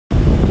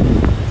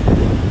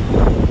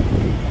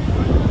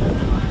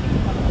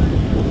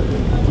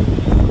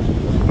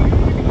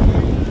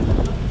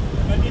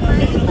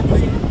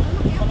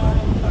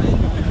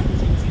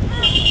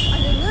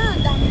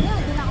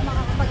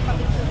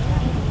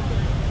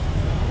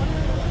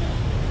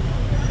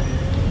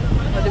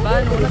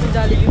una sa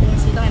Jollibee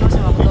binisita, ngayon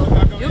sa Sotto.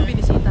 Yung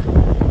binisita.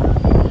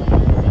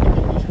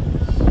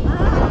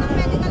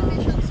 Medical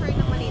mission, sir,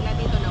 ng Manila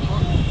dito na po?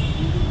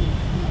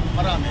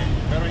 Marami,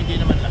 pero hindi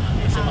naman lahat.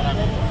 Kasi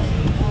marami po.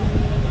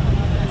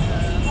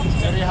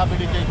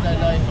 Rehabilitate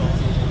na ito.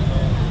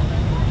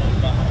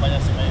 Nagkakampanya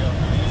si Mayor.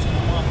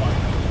 Mga part.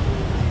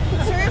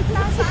 Sir,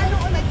 plaza, ano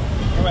ulit?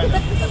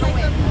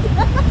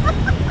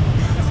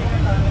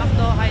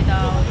 Makdo, hi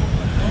daw.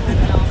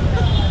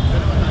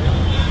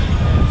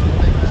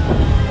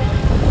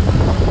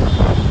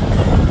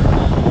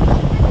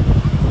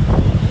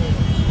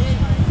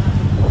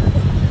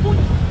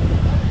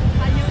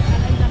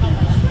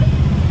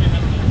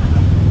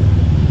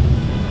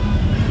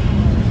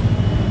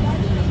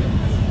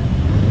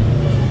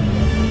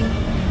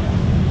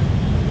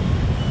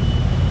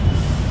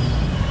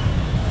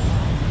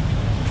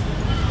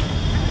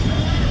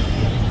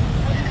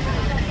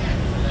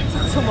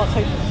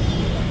 Sumakay.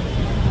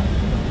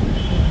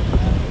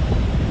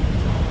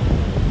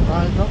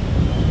 Ano?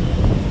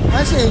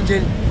 Ah, si Angel.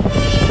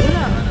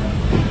 Wala.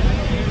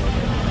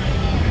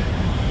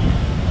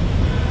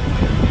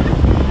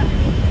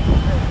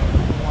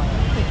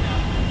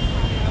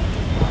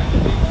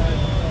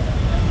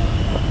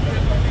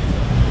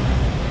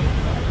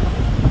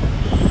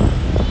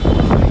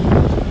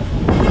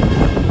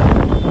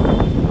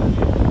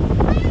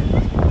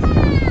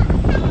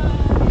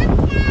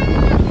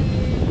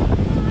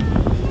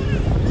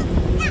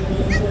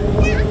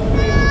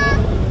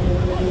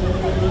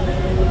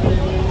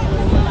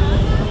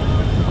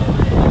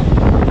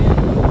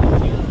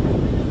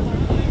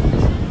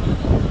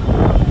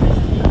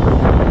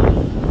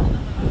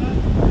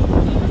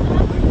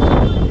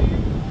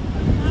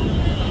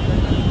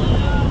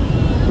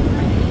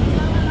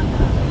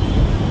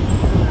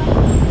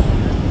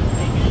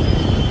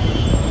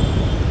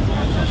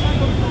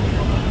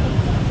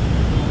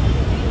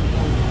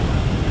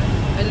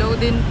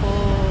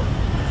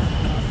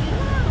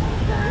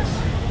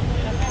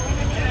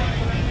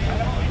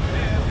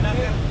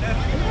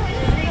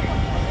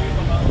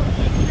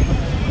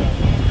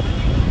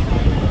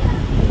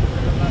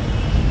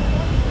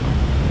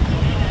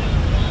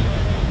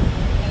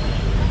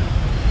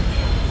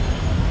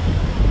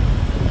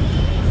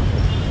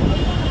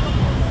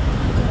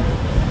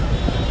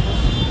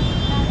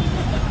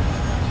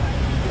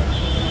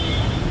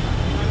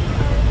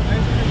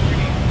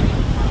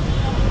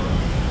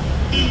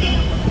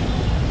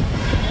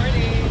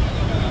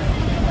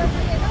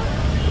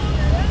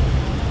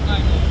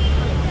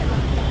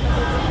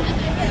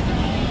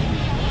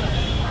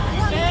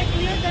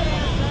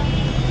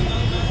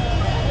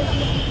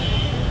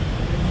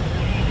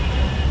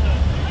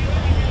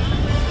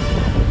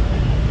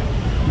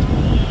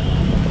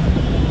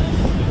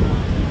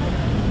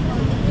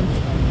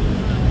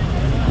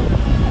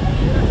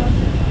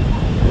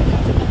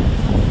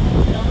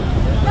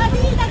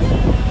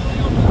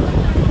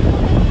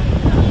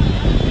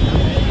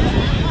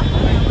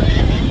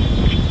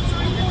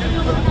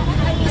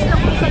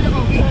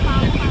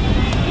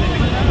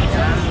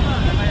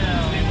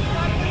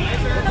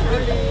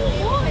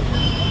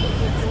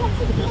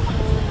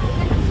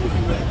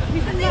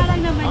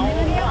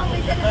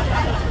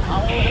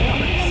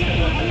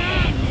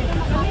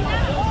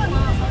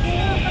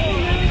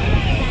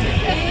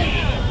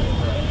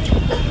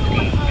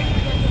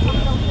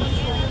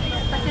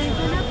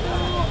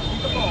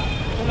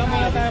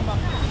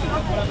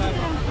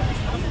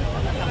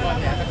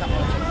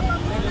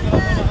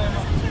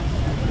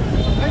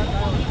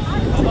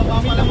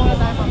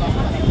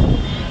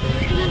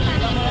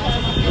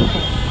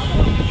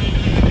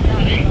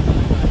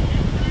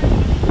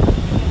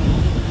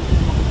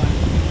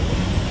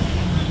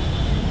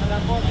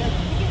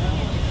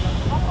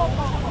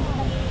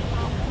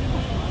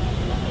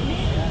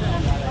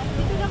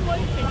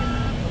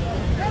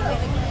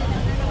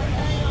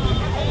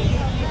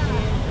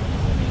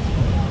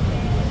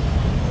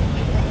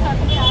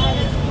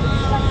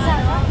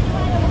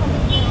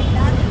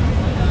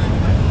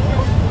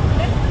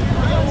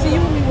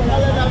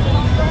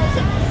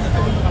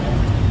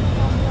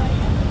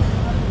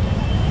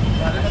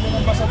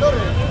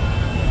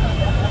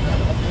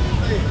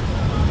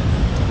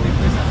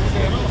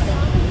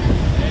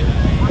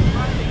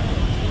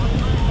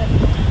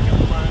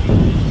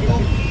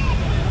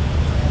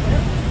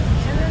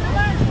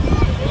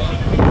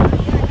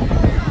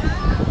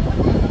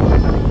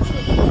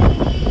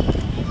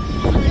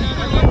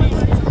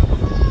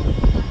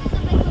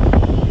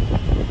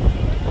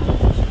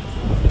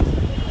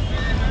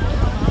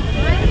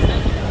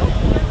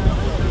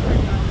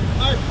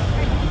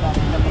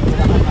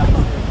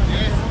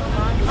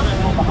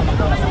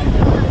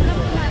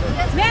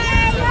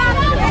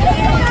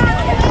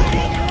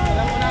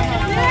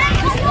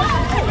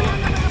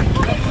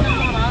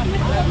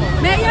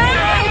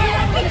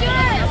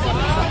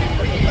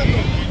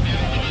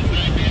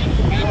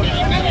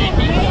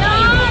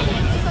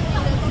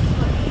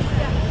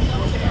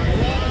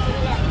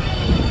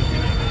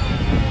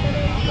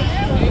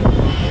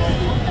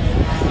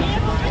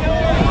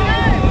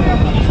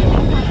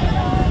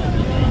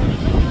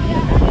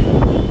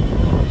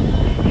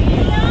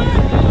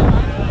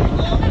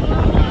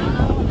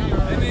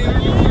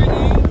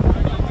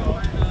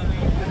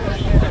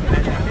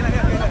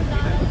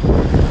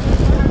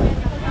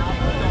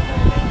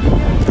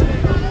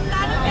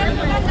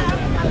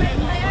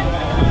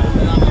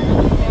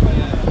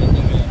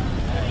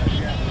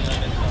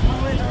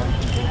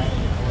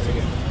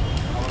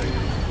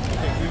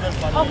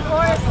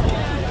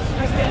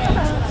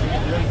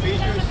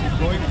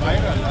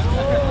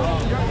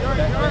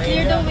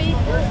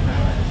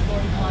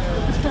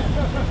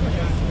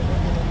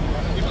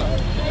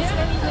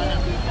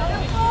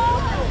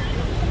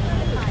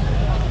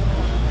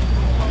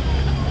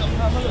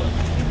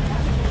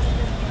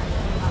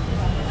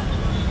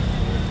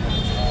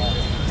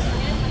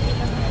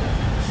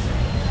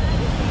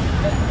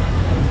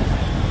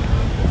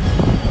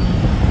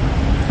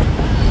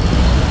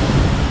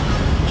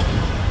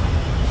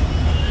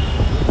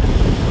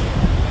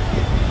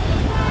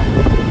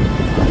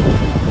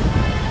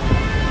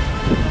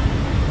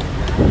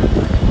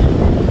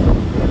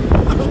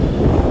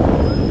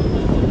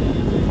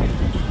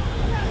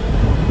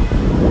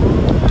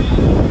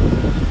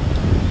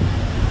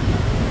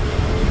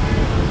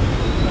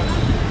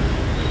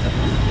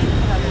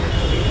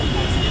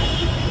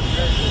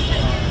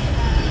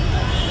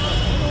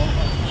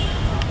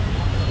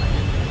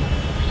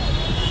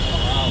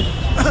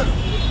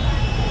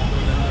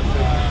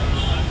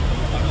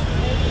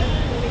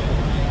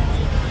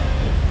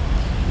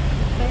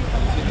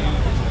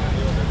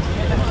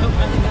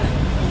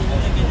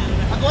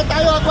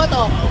 Agwa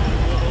to.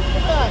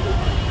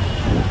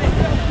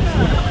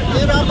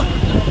 Hirap.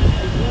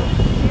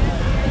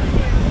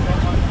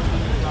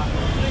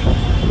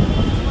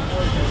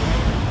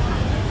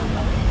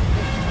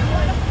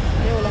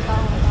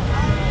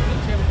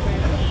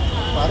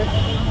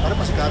 Pare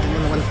pasikatin mo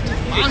naman.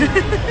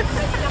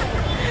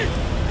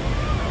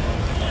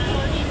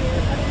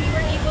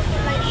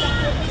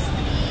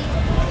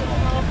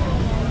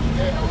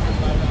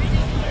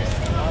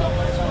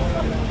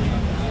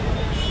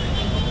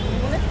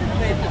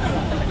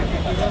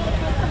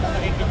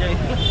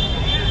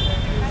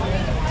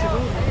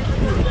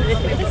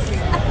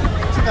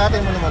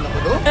 Sikatin mo naman ako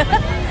do.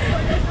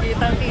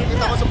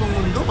 Kita ko sa buong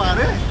mundo,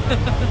 pare.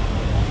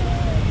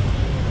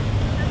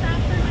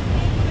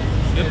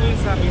 Yan po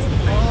yung sabi.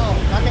 Oo,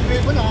 nating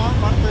grade mo na ha.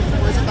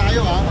 Pwesa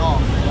tayo ha. Oo,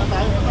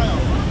 tayo.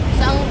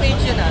 Saan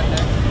page yun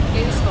natin?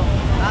 ISKO.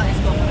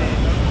 ISKO.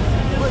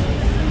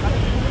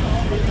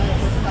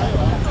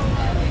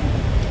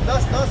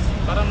 Dos.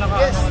 Parang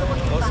Yes.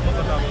 Dos mo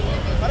pa tayo.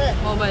 Pare,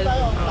 Mobile.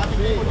 tayo. Nating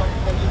grade mo.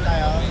 Naging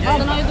tayo.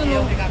 Basta na ito,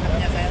 no?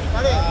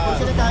 Pare,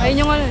 pwesa na tayo. Ayun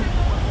yung ano.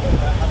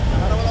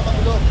 Para wala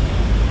magulo.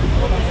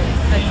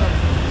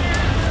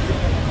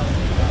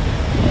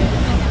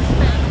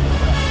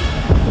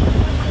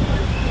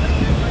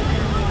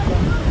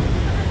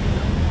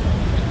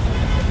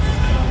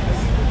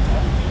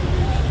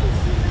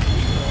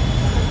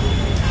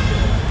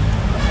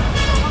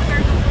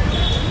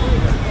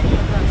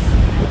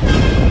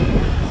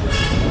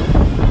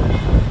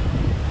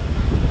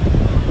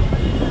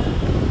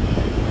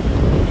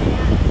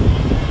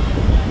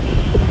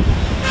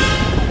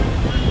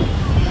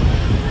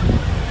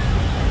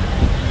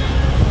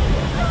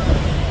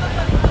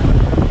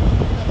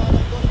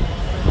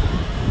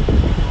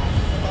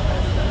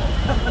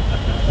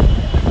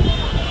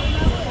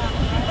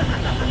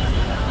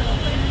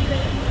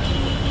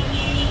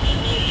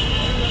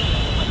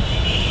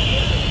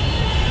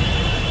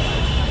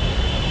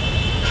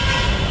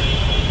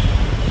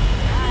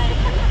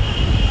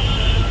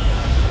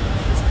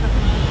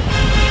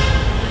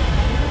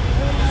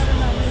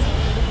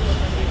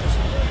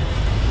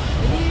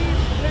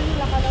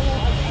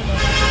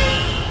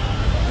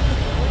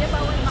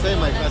 Sa'yo,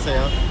 Mike,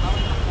 sa'yo.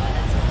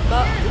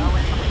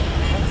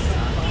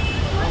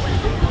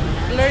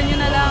 Learn nyo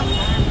na lang.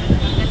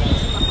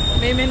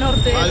 May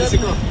minorte. Maalisi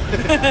ko.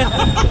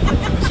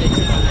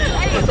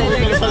 Matulog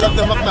ka sa love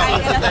na makna.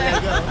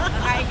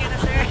 Nakain ka na,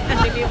 sir.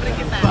 Delivery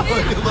kita. Bawal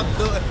yung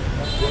makdo.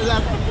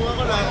 Lahat po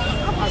ako na.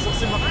 Kapasok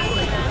si makdo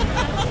eh.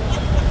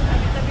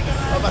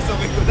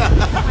 Papasokin ko na.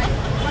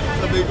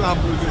 Sabihin ko,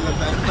 hamburger lang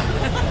tayo.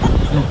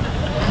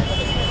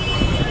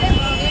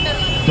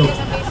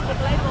 Sa Facebook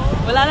Live, oh.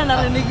 Wala na,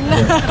 narinig na.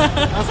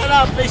 Asa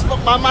na,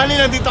 Facebook. Mamali,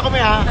 nandito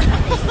kami ha.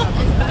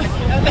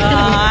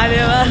 Di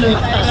ba?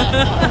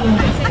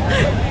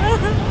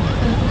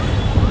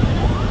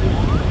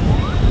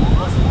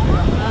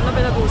 Ano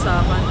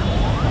pinag-uusapan?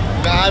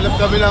 Nahanap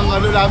kami ng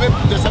ano namin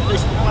dyan sa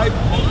Facebook Live.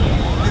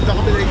 Dito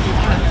kami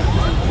nakikita.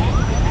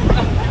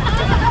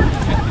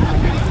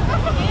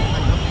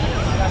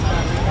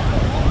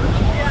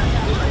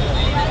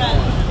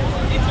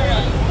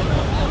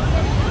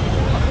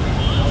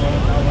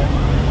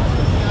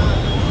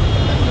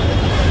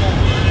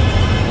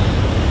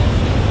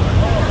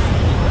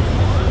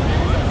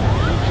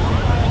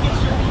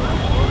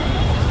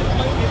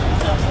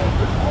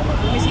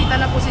 Bumisita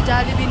na po si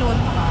Jollibee noon.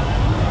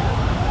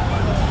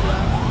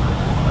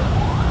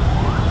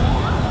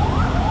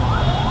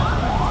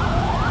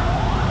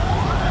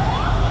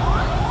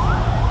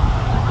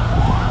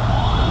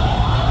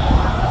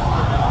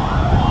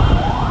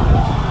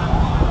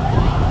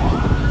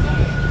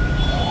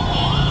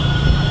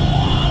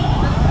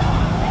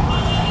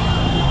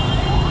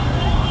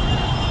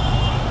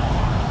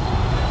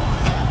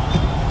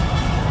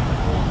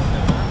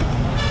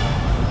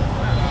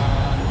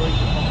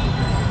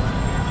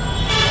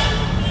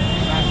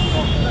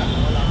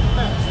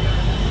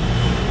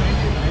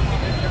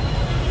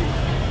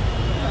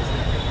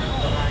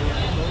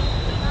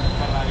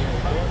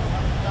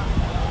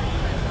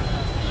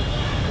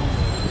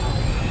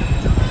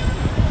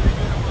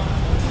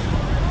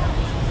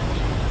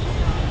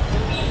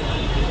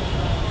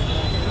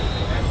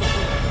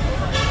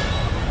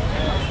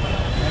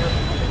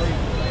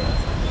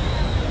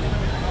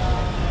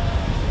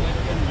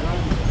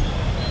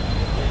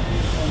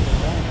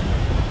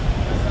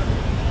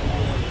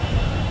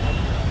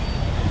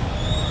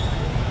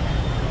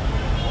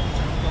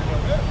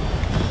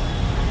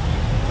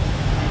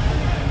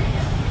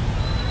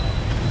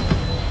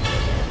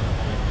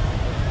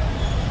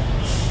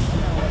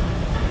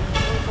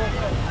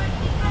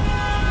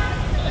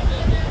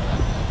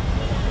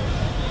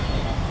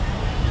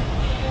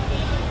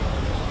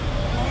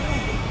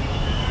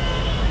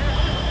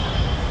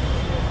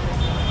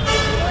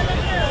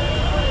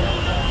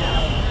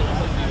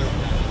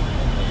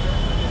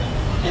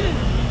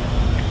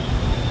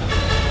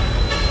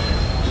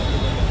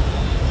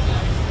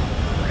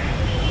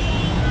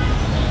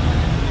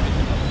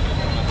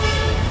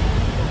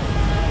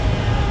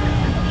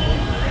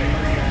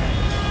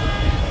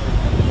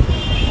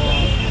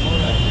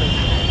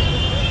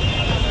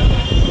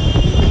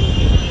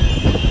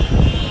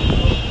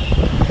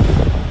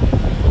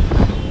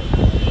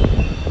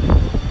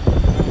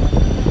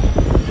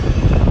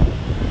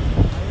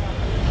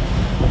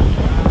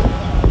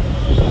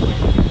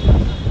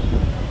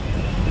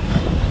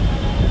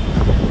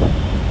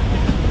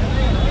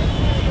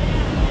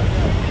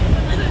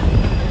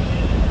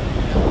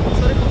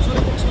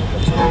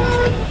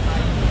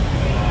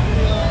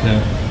 No.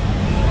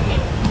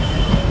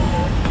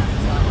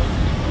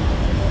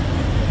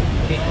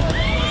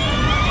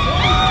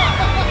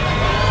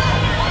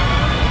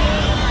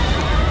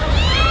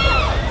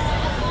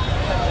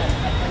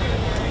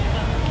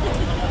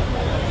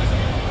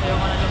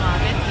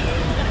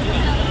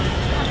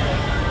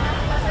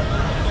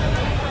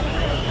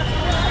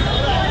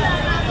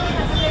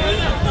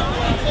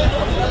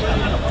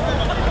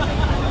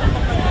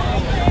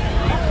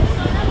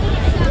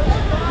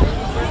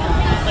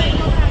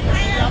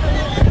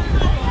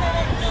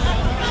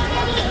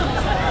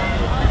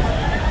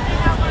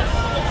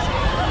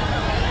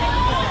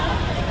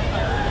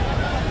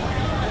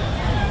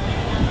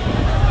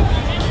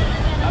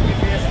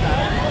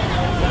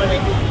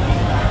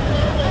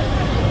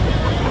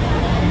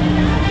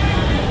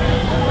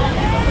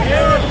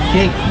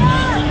 Okay.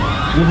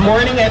 Good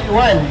morning,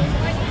 everyone.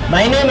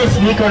 My name is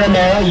Vico,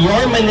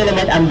 your Manila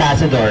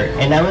Ambassador,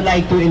 and I would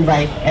like to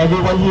invite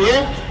everyone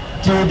here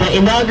to the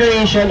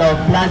inauguration of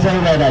Plaza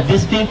Rueda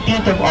this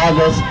 15th of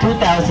August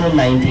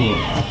 2019.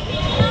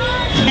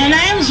 And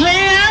I'm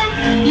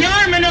JM,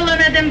 your Manila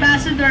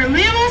Ambassador.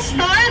 We will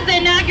start the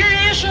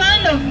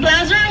inauguration of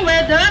Plaza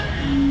Rueda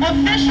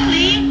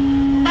officially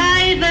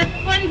by the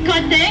ribbon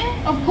cutting,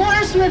 of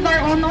course, with our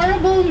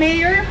Honorable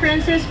Mayor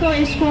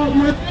ISKO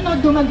Moreno,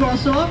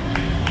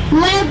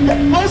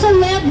 also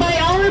led by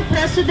our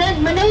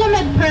President, Manila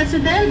Med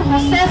President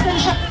Jose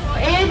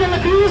A. de la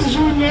Cruz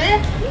Jr.,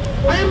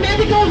 our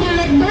Medical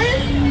Director,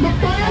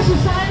 Dr.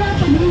 Susana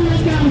Padilla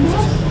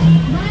Campos,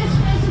 Vice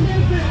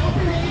President for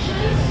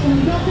Operations,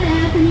 Dr.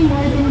 Anthony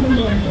Martin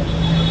Belmonte.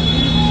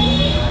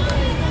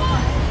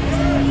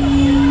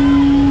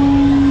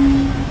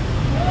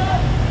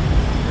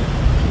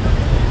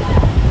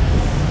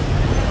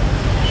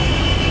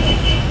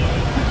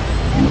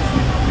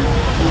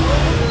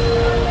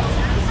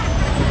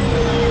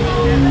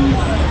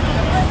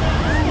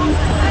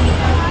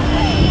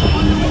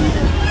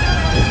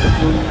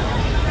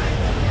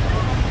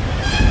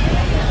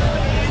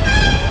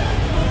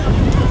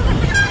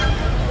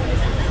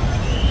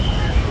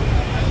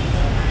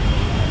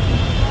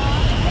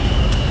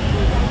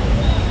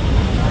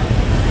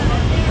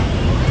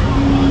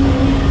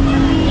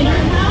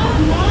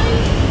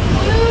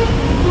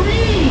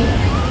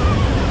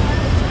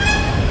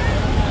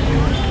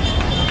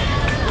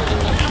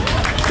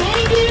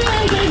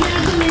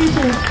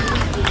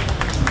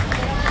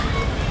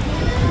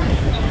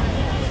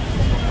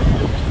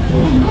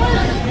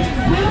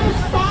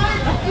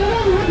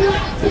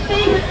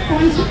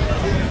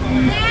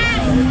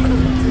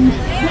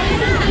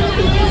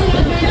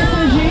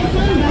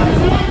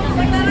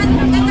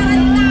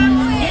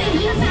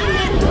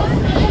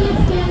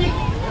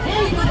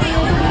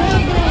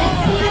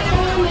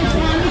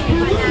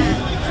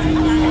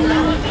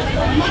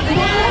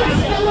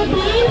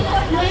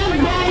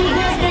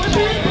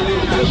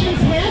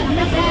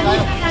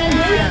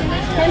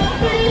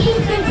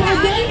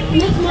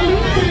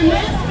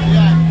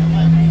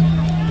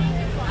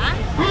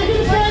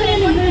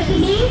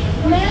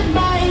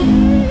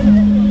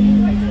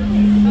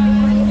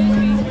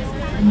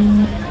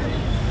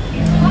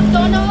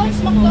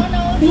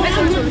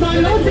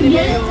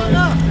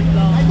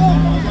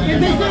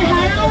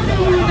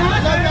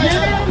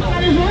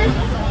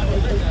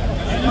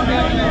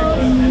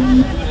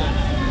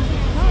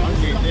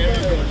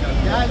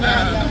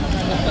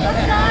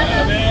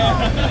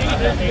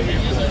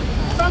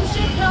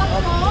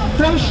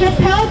 From Ship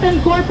Health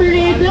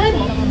Incorporated.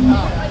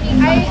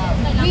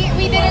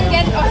 We didn't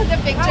get all the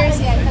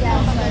pictures yet.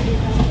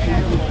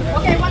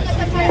 Okay, one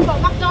at a time po.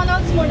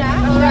 McDonald's muna.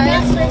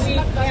 Alright.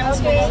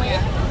 Okay.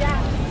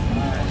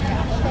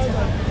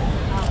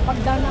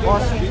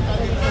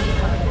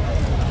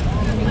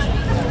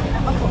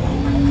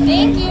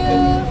 Thank you.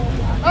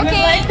 Okay.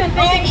 We'd like to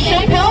thank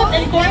Ship Health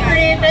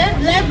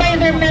Incorporated, led by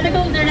their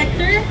Medical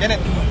Director,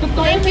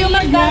 Dr.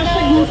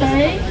 Magdasha,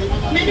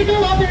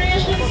 Medical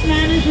Operations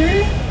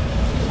Manager,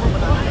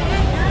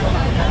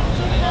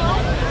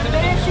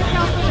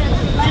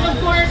 and of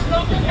course,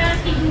 Dr.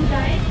 Cassie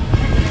Gutay.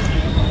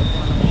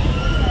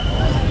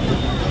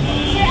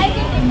 Sir, I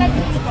can take that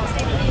please po.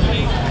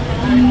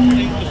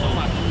 Thank you so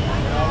much.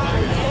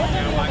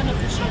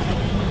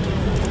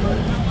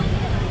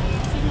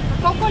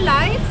 Coco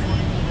Life?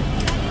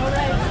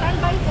 Alright, stand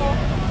by po.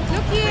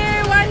 Look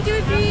here, 1,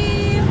 2,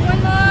 3.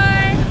 One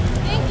more.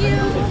 Thank you.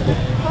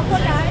 Coco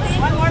Life.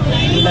 One more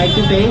please. We'd like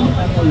to thank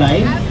Coco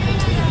Life,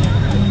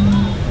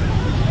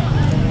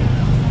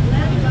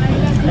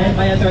 led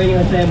by Attorney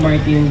Jose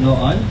Martin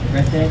Loon,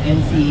 President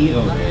and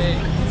CEO.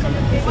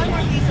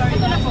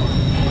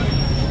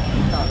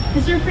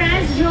 Mr.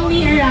 Franz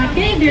Joey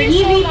Arake, their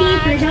EVP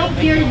for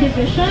Healthcare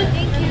Division.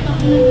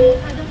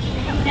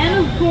 And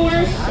of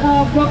course,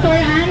 Dr.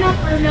 Ana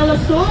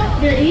Carmelaso,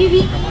 their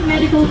AVP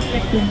Medical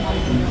Director.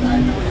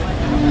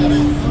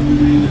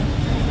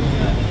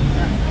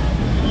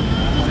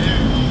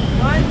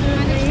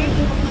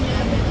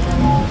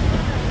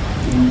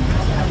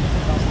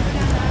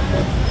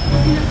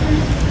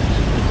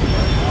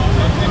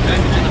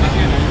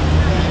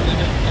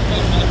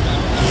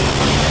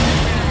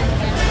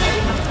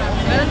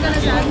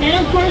 And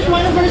of course,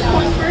 one of our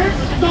sponsors,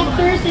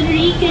 Doctors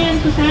Enrique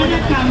and Susana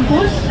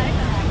Campos.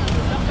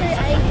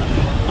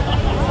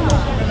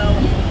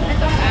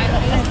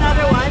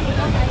 Another one.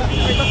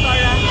 For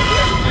Doctora.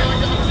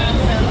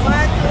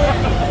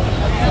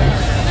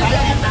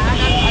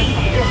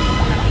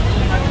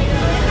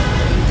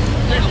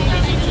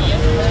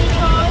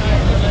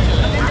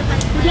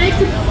 I'd like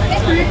to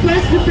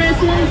request the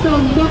presence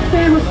of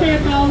Dr. Jose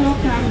Paulo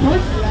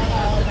Campos.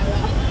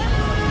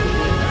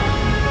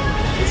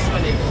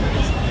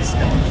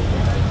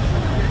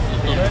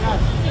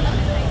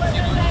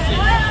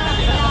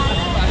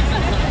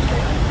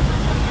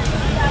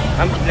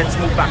 Let's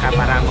move back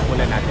para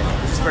makunan natin.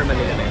 This is for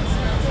Manila Manila.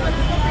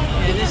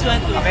 This one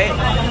too. Okay,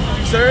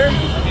 sir.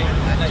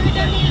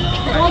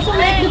 I'd also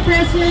like the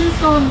presence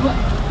of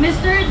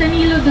Mr.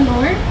 Danilo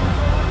Delor.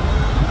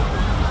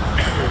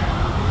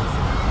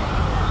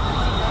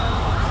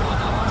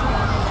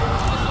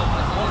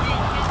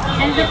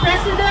 And the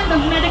President of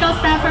Medical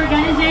Staff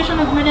Organization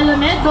of Manila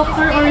Med,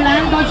 Dr.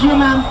 Orlando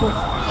Giamampo.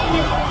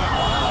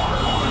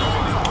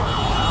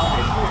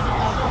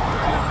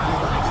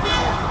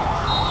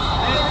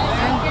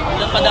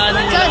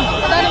 Padaanan nila.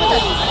 Padaanan mo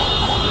dyan.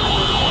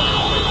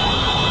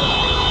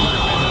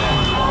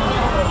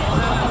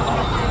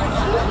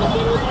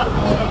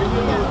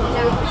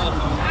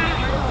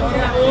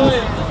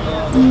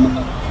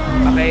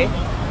 Okay.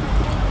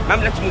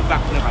 Ma'am, let's move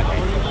back na konti.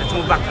 Let's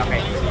move back,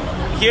 okay.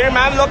 Here,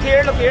 ma'am, look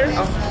here, look here.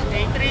 Oh.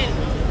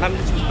 Ma'am,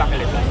 let's move back a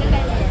little.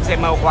 Kasi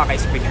makukuha kay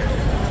speaker.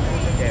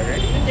 Okay,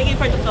 ready? Thank you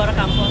for Doctora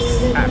Campos.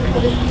 Okay.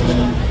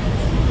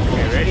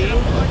 Okay, ready?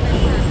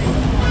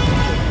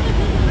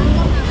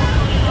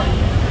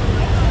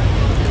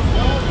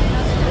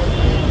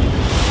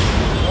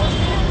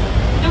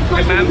 Of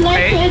course, Hey, we'd like to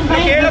hey. invite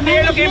Look here, the look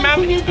here, look here, Management ma'am.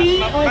 Committee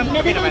Ma'am, of ma'am,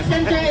 Medical naman.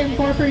 Center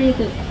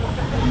Incorporated.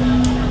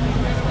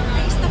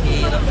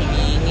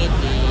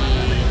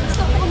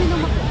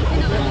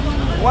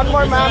 One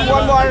more, ma'am,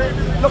 one more.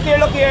 Look here,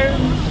 look here.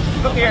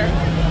 Look here.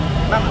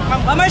 Ma'am,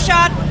 One more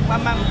shot.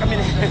 ma'am, kami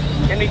na.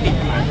 Can we take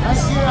the ma'am?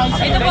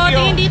 Okay, Dito po, thank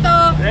you. tingin dito.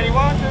 Ready, 1,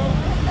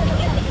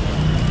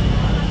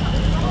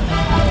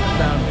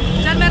 2.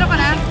 Diyan, meron ka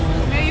na?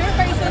 Mayor,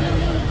 paisa ng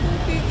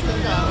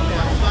picture.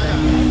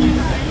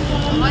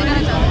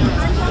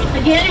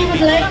 Again, I would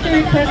like to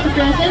request the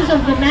presence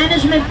of the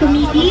Management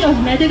Committee of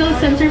Medical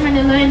Center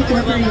Manila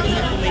Incorporated.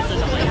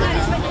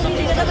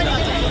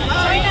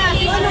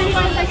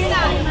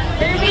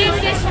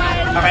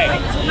 Okay.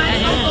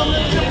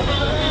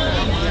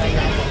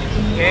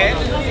 Okay.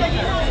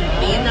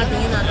 Tingin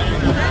natin.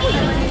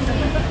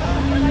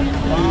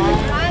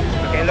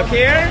 Okay, look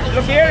here.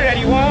 Look here.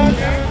 Ready, 1,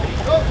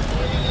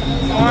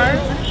 2. More.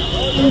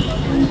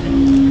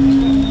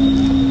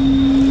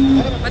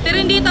 Pati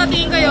rin dito,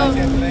 tingin kayo.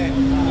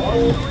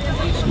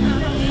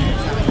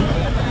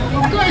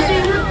 Of course,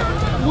 we would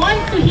want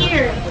to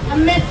hear a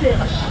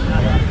message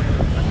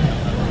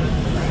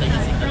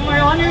from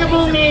our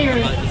Honorable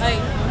Mayor.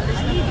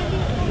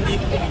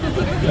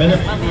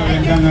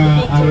 Magandang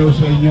araw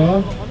sa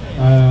inyo.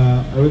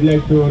 I would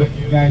like to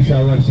recognize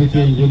our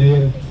city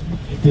engineer,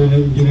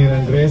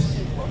 Andres.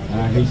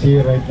 He's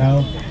here right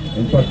now.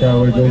 In fact,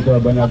 we're going to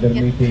have another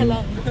meeting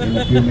in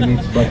a few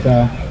minutes. But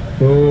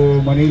to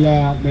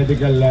Manila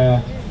Medical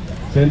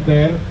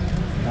Center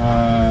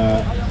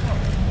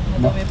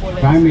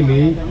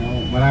family,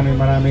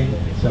 maraming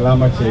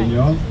salamat sa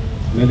inyo.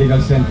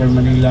 Medical Center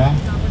Manila,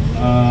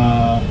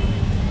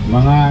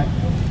 mga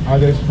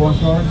other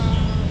sponsors,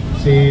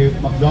 si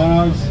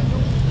McDonald's,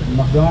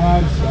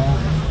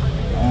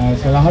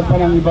 sa lahat pa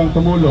ng ibang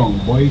tumulong,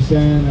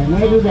 Boysen, and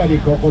everybody,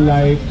 Coco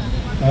Life,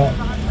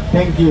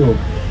 thank you.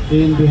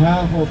 In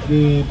behalf of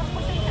the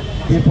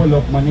people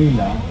of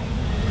Manila,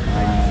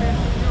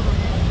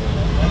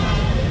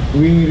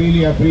 we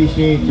really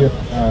appreciate your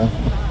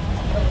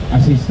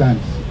assistance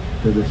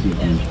to the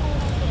city.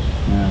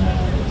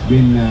 It's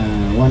been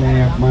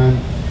 1.5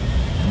 months.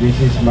 This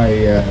is my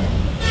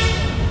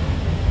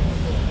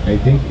I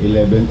think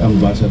 11th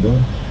ambassador.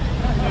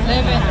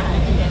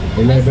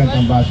 11th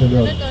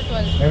ambassador.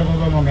 Pero pa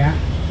ba mamaya?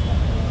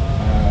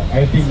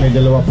 I think may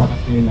dalawa pa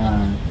kasi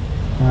na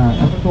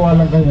natutuwa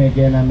lang kami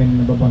kaya namin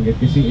nababanggit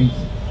kasi it's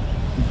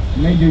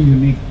medyo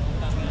unique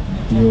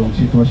yung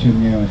sitwasyon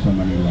ngayon sa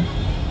Manila.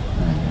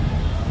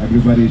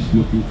 Everybody is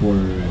looking for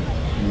a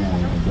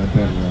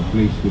better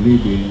place to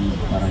live in.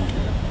 Parang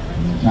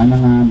sana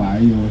nga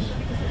maayos.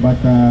 But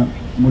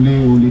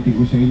muli ulitin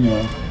ko sa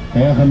inyo,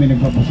 kaya kami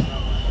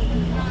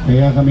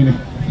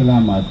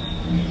nagpasalamat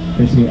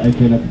kasi I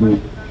cannot do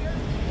it.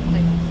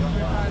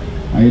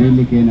 I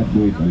really cannot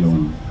do it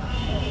alone,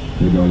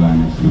 with all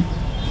honesty.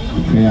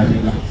 Kaya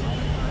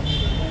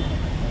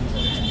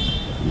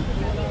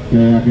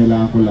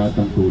kailangan ko lahat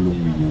ng tulong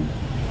ninyo.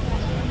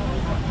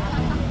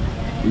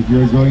 If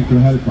you're going to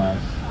help us,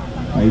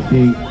 I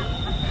think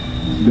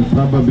the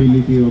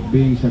probability of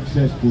being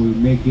successful,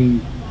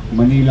 making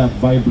Manila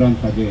vibrant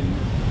again,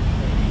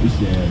 is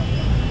there.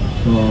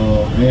 So,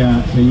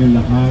 kaya sa inyo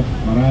lahat,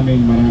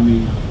 maraming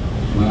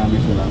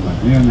salamat.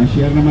 Ngayon,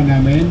 na-share naman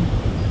namin.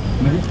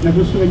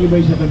 Nagustuhan niyo ba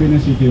yung sa tabi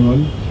ng City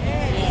Hall?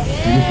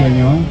 Gusto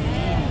nyo?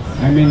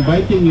 I'm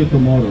inviting you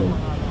tomorrow.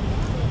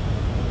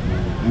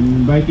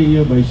 I'm inviting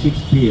you by 6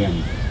 p.m.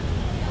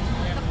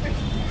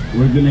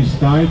 We're gonna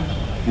start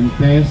and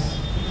test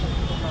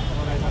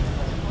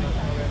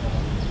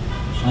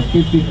a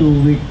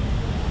 52-week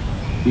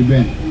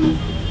event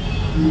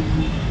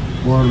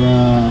for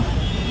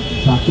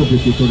sakto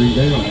 52 rin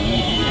kayo.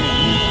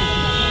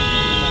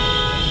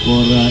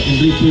 For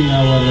enriching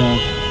our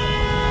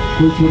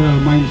cultural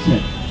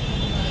mindset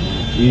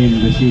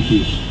in the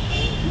city.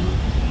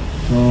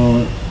 So,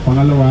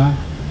 pangalawa,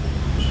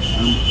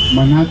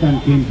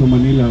 Manhattan came to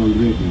Manila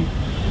already.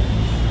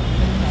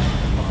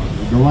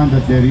 The one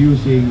that they're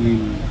using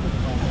in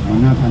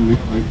Manhattan,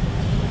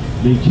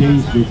 they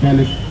changed the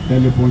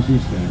telephone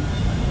system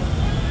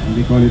and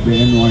they call it the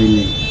NY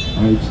link.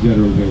 It's there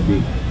already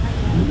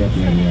in that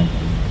area.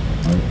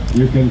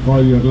 You can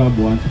call your loved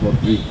ones for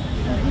free.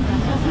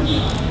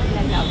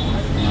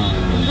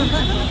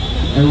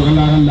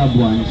 Wala kang loved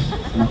ones.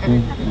 Naku.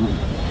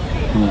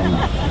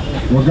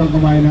 Huwag kang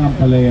kumain ng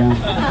ampalaya.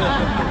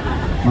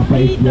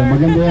 Mapait yan.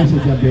 Maganda yan sa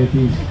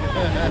diabetes.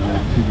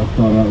 Si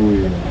Dr.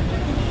 Uy.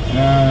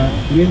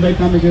 I-invite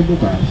namin kayo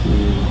bukas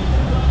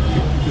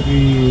to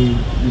be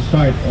the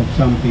start of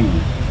something.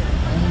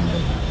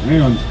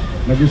 Ngayon,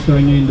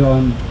 nagustuhan nyo yun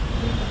doon.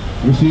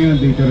 Gusto nyo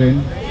dito rin?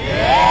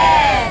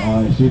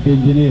 Yes! City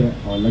engineer.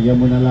 Lagyan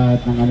mo na lahat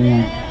ng ano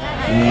yan.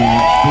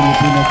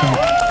 Filipino top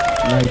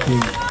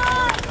lighting.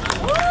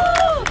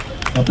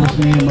 Tapos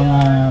na yung mga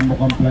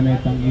mukhang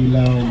planetang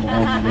ilaw,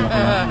 mukhang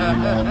bulaklak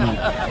ilaw.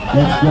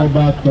 Let's go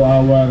back to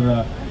our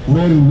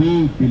where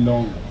we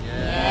belong.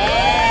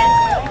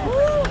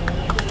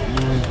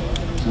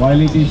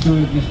 While it is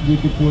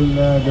beautiful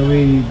the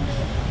way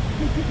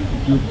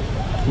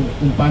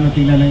kung paano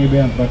tingnan ng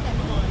iba yan, but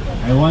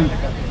I want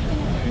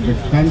the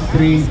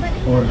country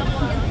or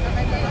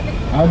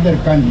other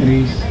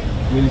countries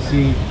will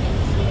see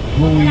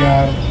who we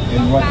are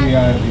and what we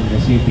are in the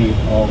city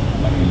of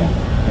Manila.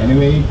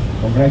 Anyway,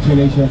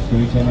 congratulations to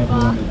each and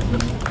everyone.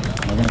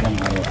 Magandang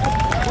araw.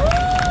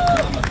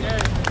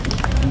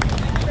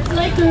 I'd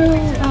like to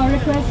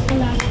request the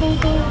last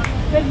photo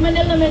with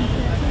Manila Manila.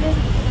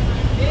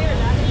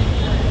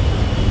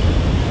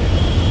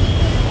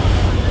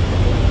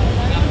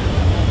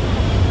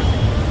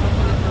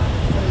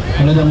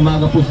 Magandang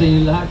umaga po sa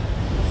inyo lahat.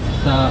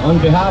 On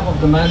behalf of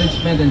the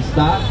management and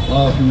staff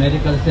of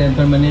Medical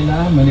Center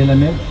Manila, Manila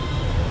Med,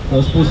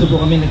 puso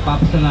po kami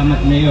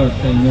nagpapasalamat, Mayor,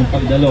 sa inyong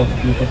pagdalo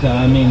dito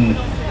sa aming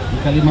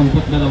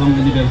 52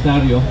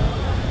 anibersaryo.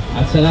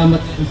 At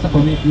salamat sa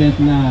commitment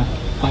na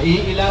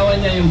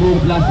paiilawan niya yung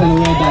buong Plaza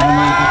Nueva ng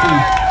mga kapin.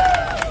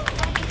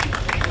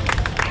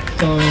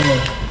 So,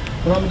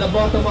 from the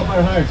bottom of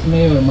our hearts,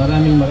 Mayor,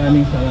 maraming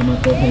salamat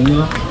po sa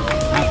inyo.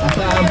 At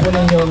asahan po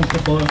ninyo ang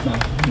suporta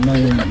ng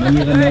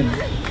Manila Med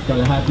sa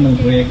lahat ng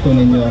proyekto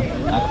ninyo.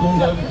 At kung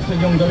gusto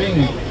nyong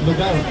gawing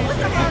lugar,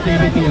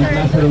 activity ang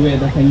Plaza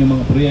Rueda sa inyong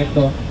mga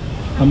proyekto,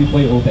 kami po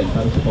ay open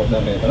para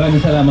suporta kayo.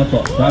 Maraming salamat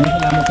po. Maraming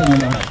salamat sa inyo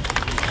lahat.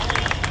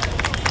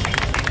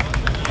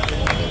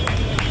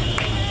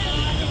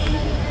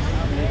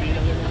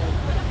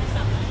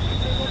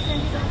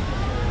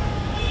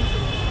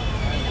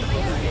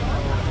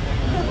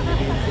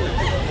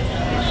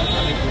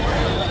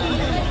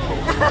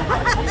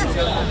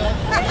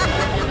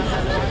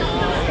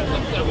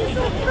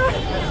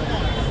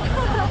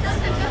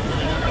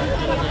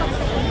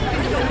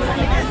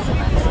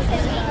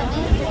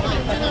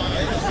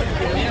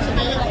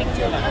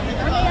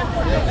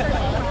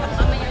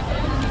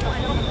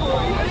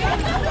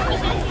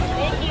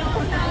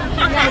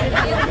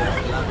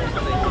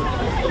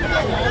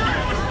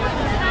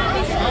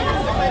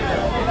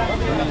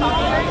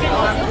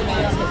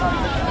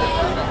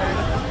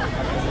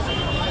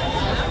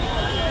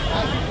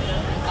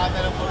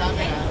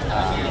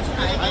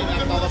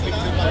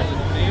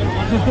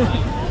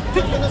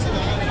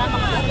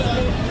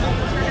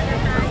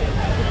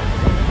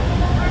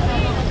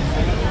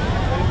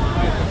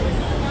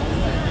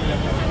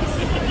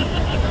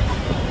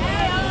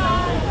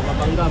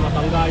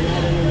 Mapangga yung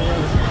ano yun.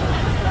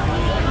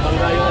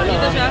 Mapangga yung ano.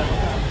 Dito siya.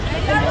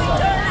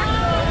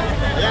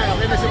 Ayan,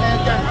 okay na si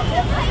Mayor dyan.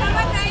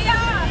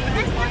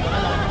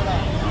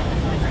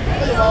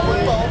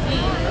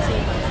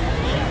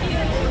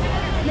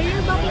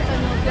 Mayor, bakit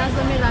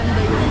Plaza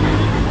Miranda yun?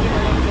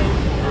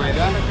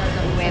 Rueda?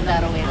 Rueda.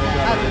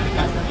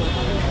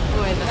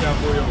 Siya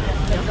po yung...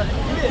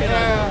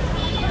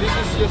 This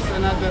is just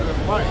another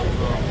part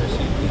of the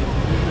city.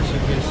 As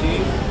you can see,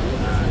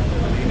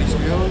 linis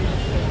ko yun.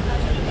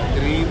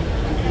 Dream.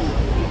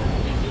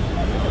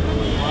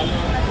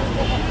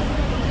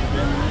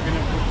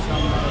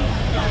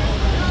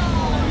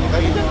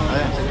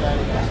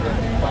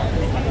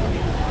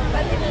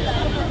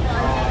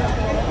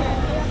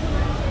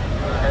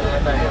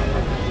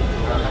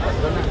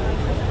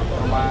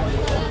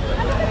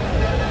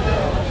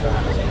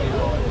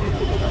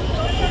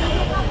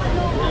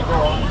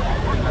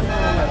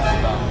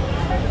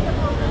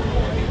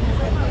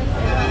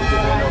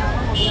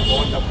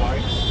 All the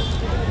parks,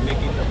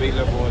 make it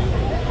available.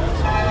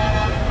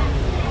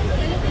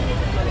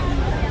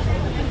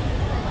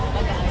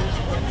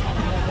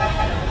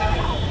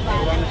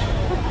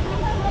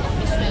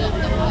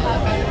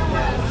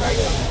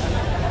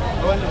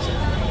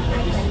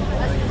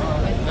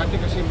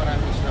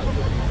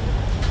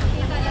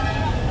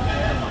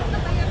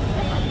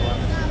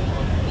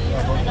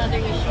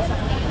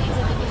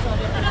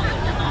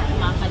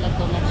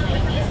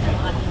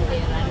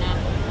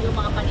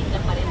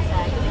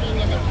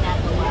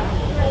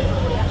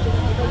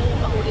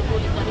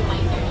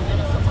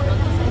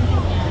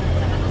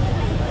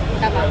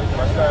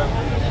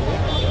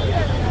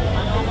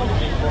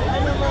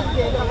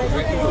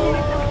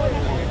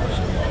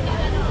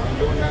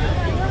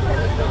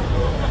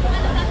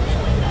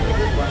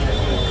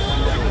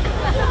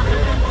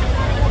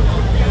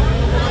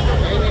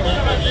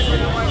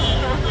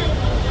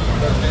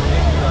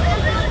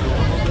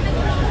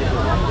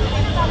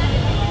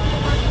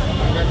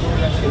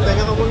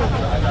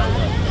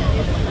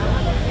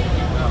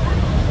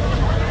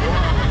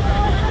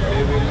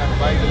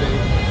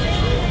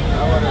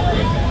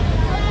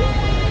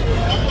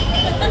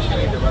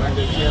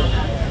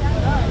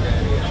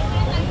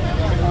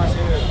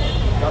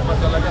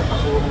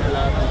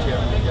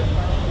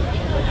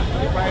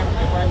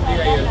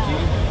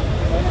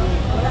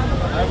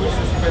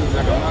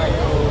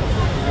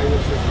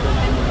 servisyo sila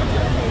ng mga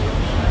dyan.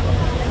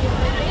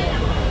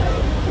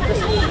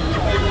 Kasi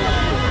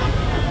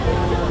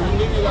kung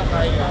hindi nila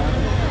kaya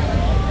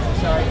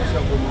sa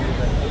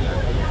komunidad nila,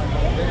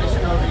 there is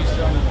no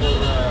reason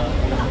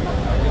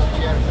for this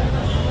chairman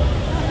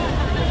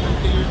to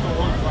continue to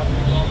hold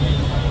public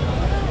office.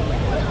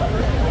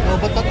 Oh,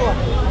 ba't ako ah?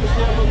 Gusto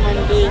niya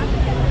mag-mandate.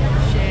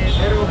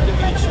 Their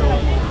obligation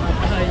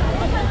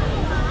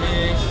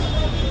is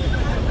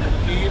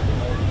keep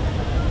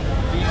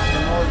peace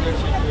and order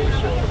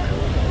situation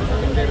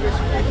in their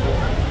respective.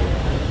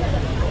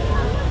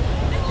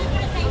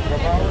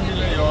 Trabaho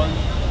nila yon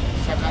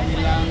sa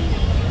kanilang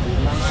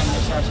mga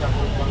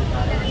nasasakupang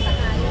tao.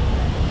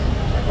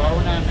 Trabaho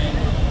namin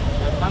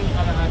sa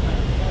pangkalahatan.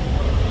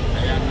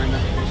 Kaya nga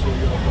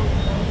nakikisuyo ako.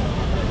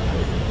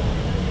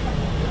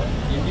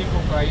 Hindi ko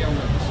kayang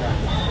mag-isa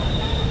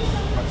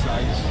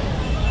magsayos.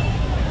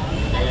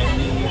 Kaya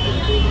hinihingi ko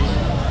tulong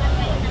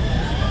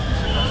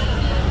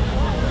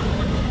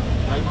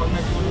dahil pag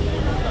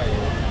nagtulong-tulong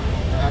tayo,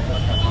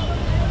 dapat tama.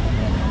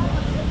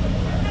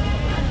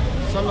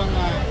 Sa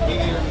mga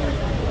iilang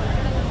individual,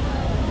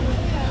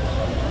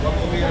 huwag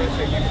umiral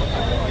sa inyong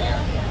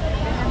pagkakawayan.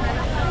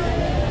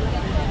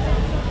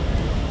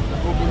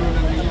 Nagugulo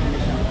lang ninyo ang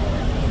isa.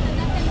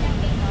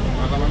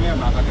 Baka mamaya,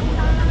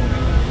 makalimutan ko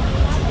ninyo.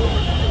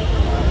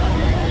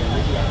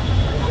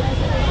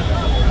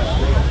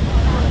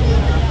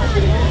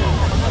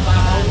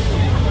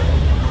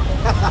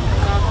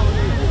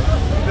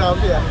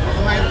 Grabe ah.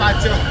 May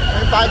pacho.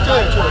 May pacho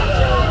eh.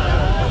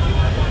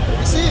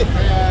 Kasi,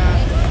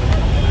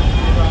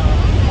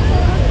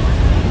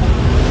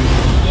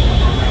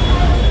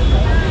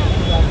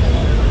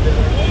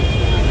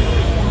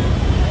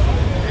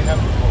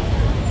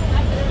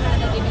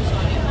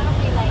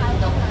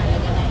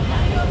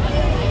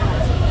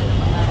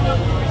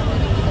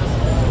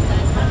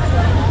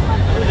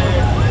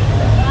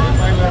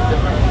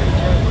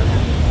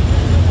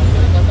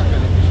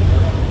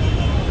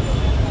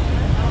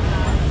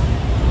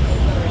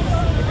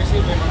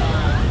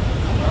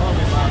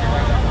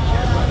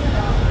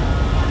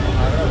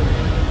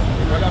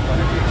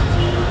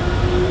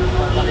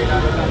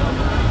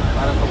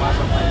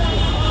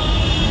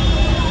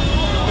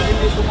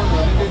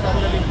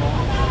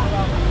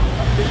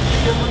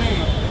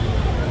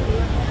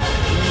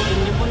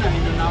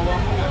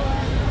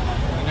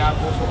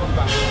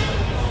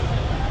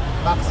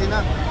 vaccine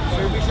na. So,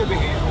 ibig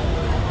sabihin,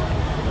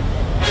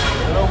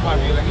 dalawang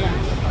bagay lang yan.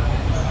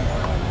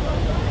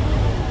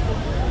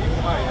 Hindi mo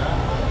kaya,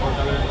 o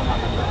talagang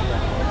kumakanta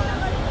yan.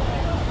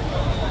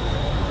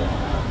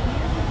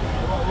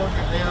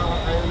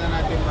 Ayaw na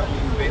natin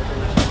mag-invento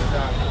na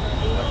salita,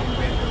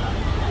 mag-invento na.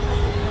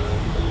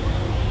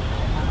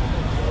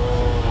 So,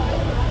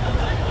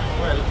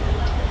 well,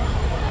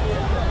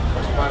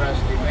 as far as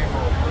the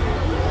memo,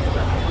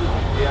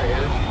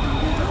 DIL,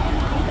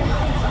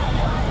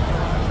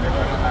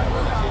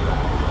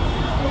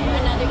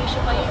 Another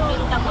issue pa yung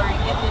Minta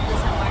Market dito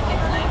sa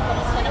Market Life.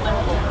 Kamusta naman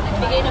po?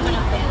 Nagbigay naman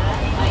ng pera.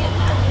 Bayad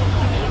na.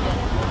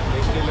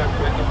 they still have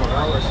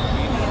 24 hours a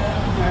week.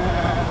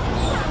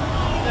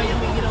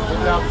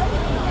 Good luck.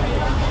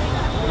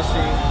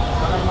 Kasi,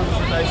 baka naman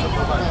gusto tayo sa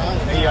baba.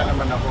 Nahiya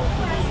naman ako.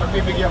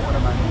 Pagbibigyan ko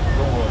naman,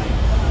 don't worry.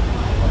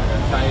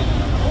 Kahit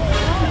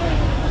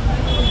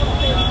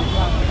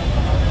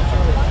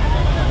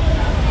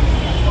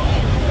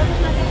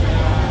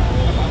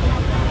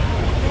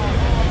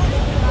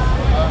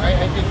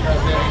I think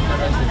they're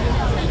interested in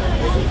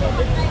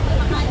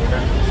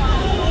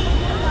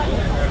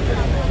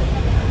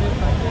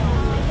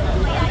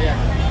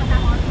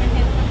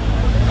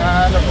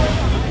alam mo,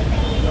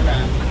 una,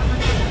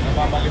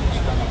 namamalimos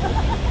lang ako.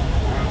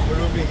 Ang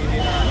kulubing hindi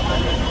na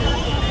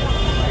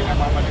hindi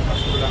namamalimos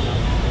ko lang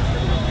ako.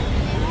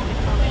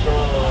 So,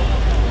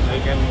 I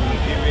can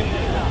give it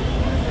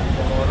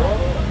tomorrow,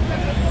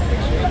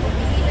 next week,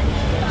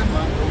 next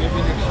month, or maybe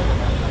next year.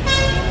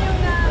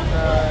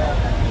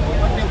 But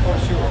one thing for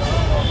sure,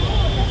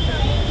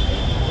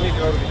 with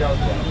or without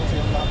that,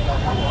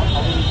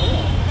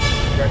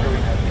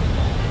 gagawin natin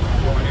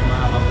kung ano yung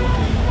mga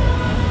kabuti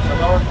sa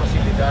bawat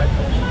pasilidad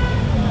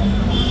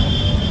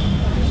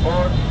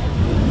or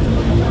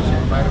sa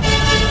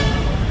environment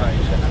tayo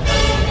siya na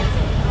tayo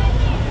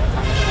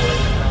ang buhay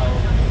ng tao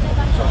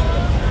sa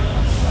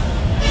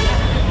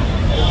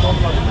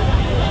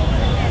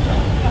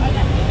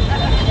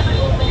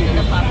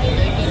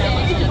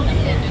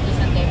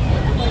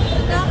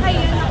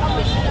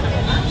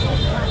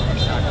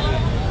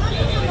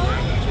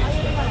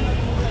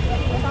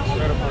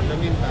pero for the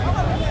meantime,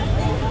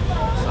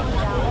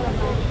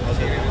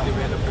 kasi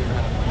na-develop yun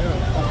na.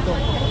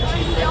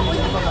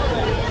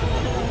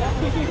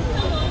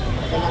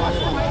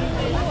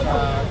 Sa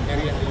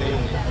area nila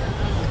yun.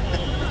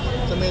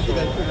 sa medical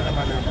Ito na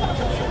naman ang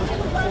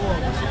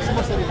sa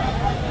masarili.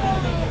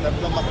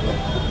 Tatlong maklo.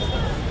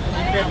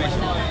 in fairness,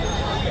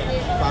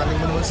 Paring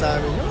mo naman sa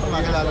amin yun.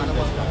 Makilala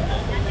naman.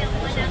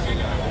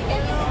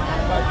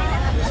 but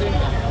the same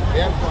time,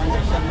 they have to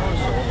understand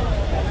also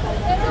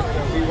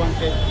that we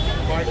wanted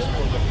parts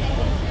for the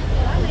people.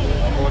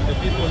 for the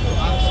people to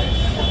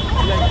access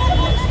like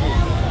ISKO.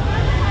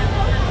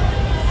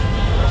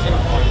 Kasi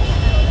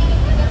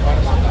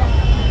para sa tao,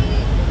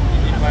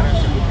 hindi para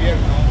sa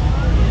gobyerno,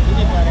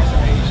 hindi para sa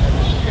isa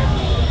ng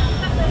gobyerno,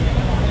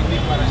 hindi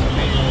para sa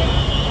mayor,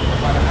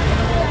 para sa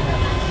gobyerno.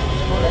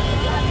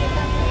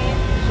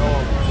 So,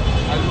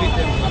 I'll meet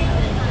them up.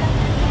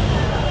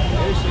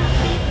 There's a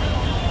big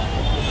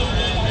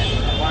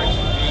watch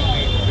being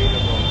made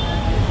available.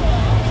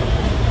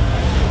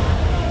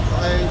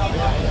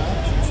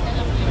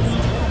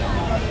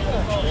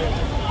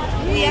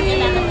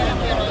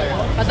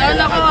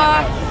 Padaan ako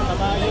ha.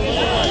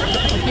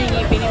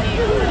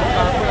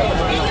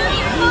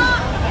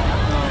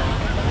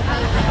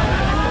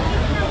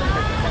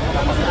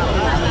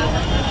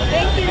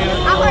 Thank you.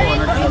 Ako rin.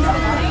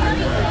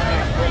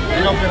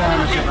 Ilang pirahan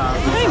na siya ka?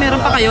 Ay,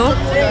 meron pa kayo?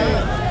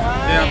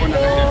 Kaya ako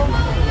nakasya.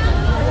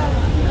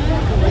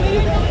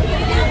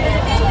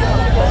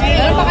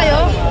 Meron pa kayo?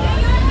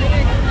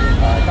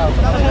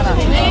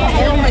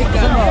 Oh my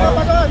God.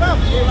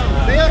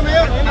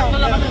 Mayor!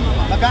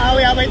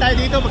 Mag-aaway-away tayo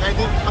dito pag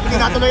hindi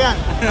natuloy yan.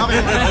 Okay.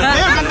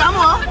 Mayor, ganda mo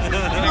ha?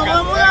 Ganda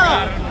mo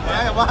yan.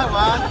 Ayan,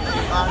 one.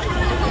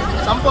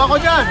 10 ako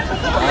dyan.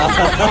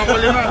 Ako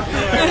lima.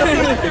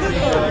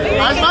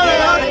 Ayos ba,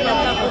 Mayor?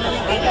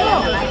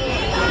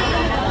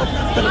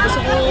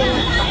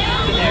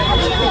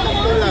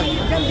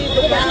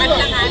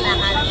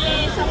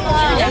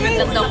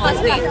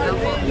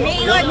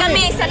 Mayor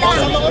kami,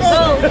 salamat.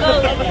 Go.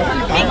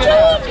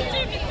 Picture.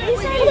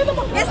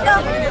 Yes, go.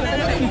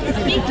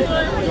 Picture.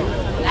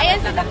 Ayan,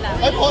 sa takla.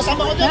 Ay,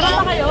 posama ko dyan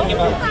ha?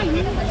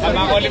 Sama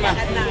ako 5.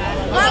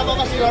 Posama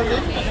ka si Orly?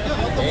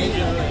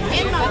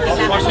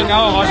 Portion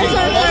ako, portion.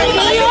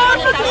 Mayor,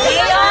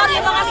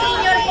 yung mga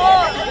senior po.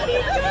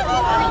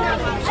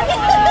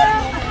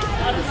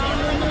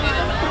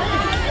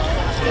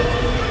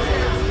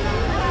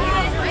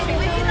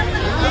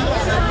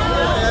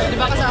 Di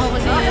ba kasama ko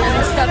si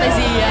Tatay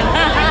Zian?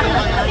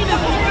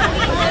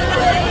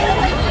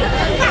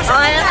 O,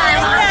 ayan tayo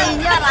mga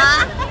senior,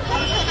 ha?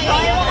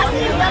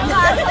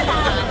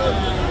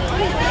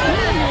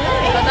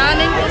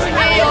 Padanin ko si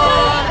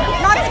Mayor.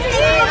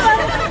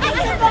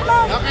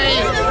 Okay.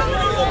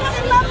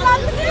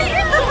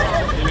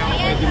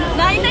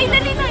 Nay. 1,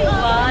 2.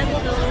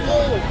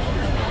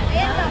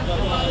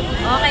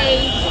 Okay.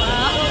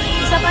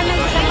 Isa pa.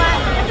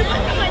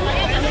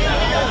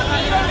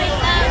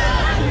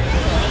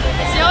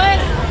 Yun.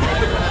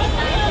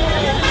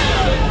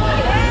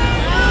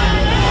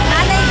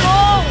 Nanay ko.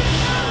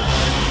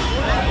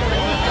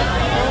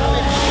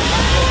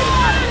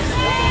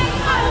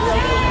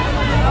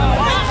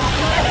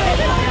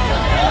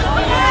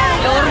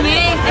 Yorme.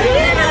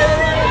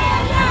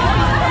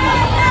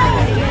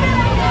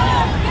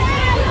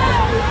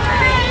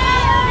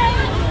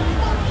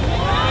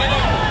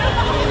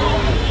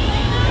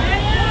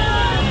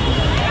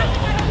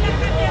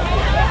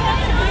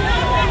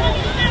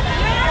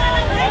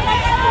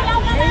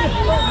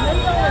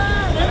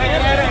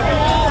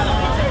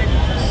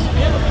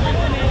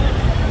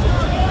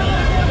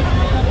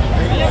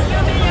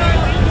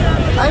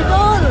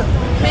 Idol!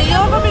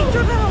 Mayor,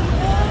 pa-picture ka.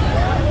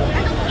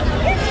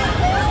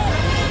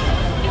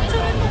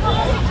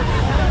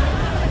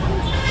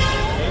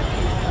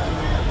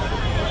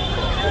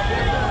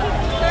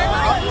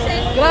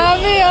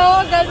 Grabe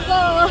oh, ganda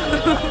oh.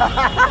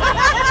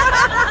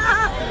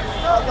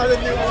 Kapalit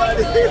niyo mga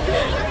ali.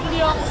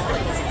 Hindi ako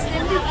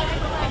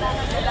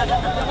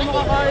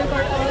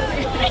makaka-record ako.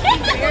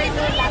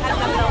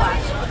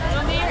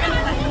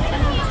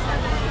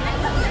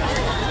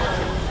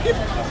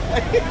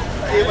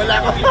 Ay, wala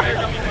ko.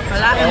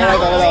 Wala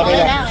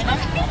Okay lang.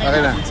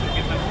 Okay lang.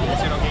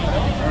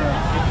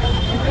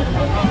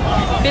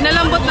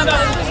 Pinalambot na ba?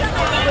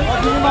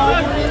 Hindi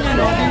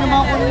nyo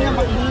makakunin yan.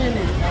 Pagbuhin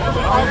eh.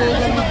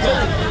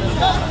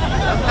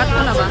 Cut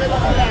mo na ba?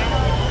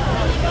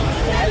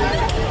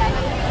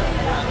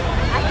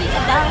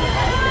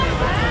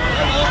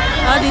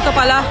 Ah, dito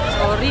pala.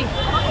 Sorry.